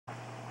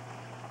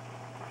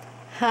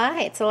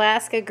Hi, it's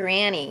Alaska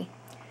Granny.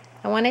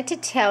 I wanted to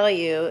tell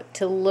you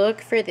to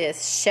look for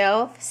this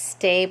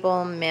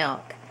shelf-stable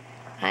milk.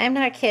 I am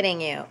not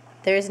kidding you.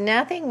 There's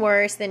nothing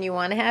worse than you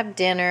want to have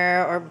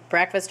dinner or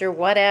breakfast or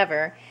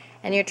whatever,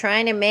 and you're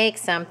trying to make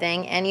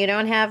something and you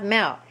don't have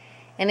milk,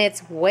 and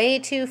it's way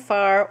too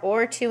far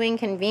or too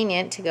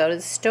inconvenient to go to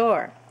the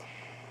store.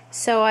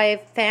 So I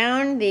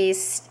found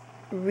these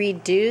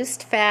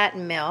reduced fat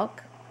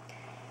milk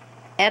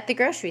at the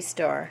grocery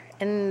store,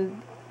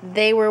 and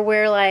they were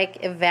where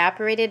like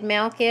evaporated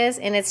milk is,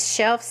 and it's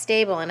shelf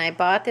stable, and I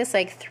bought this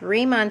like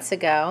 3 months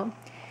ago,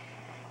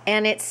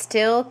 and it's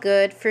still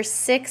good for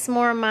 6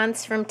 more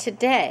months from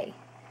today.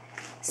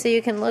 So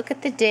you can look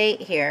at the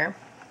date here,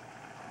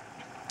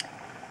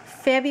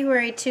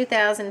 February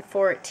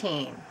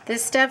 2014.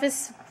 This stuff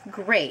is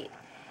great.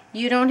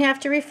 You don't have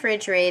to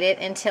refrigerate it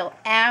until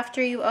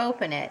after you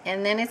open it,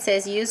 and then it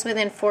says use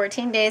within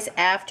 14 days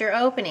after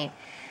opening.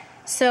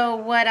 So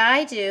what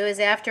I do is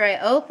after I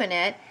open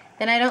it,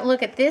 then I don't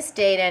look at this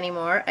date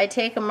anymore. I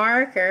take a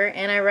marker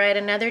and I write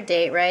another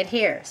date right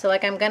here. So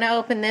like I'm going to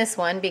open this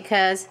one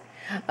because,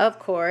 of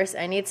course,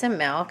 I need some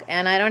milk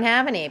and I don't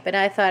have any. But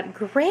I thought,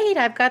 great,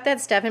 I've got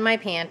that stuff in my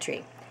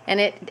pantry. And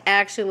it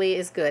actually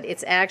is good.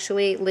 It's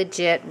actually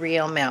legit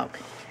real milk.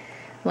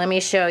 Let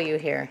me show you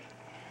here.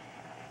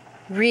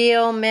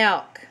 Real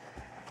milk.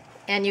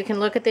 And you can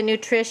look at the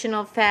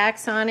nutritional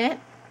facts on it.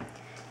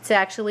 It's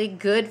actually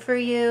good for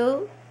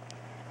you.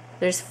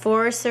 There's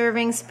 4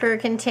 servings per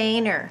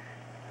container.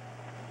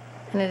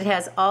 And it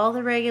has all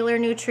the regular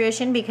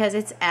nutrition because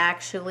it's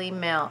actually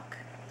milk.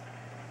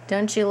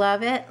 Don't you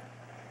love it?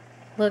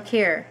 Look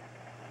here.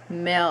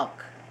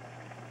 Milk.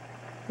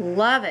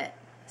 Love it.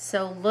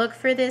 So look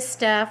for this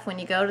stuff when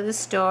you go to the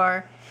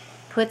store.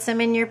 Put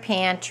some in your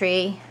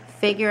pantry.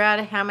 Figure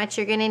out how much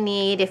you're going to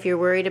need if you're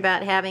worried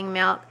about having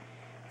milk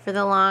for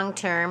the long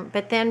term.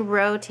 But then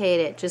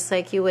rotate it just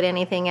like you would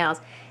anything else.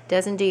 It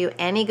doesn't do you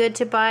any good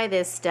to buy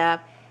this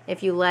stuff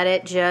if you let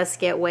it just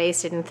get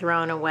wasted and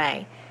thrown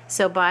away.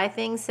 So buy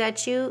things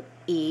that you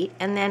eat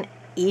and then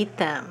eat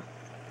them.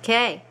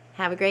 Okay,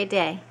 have a great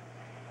day.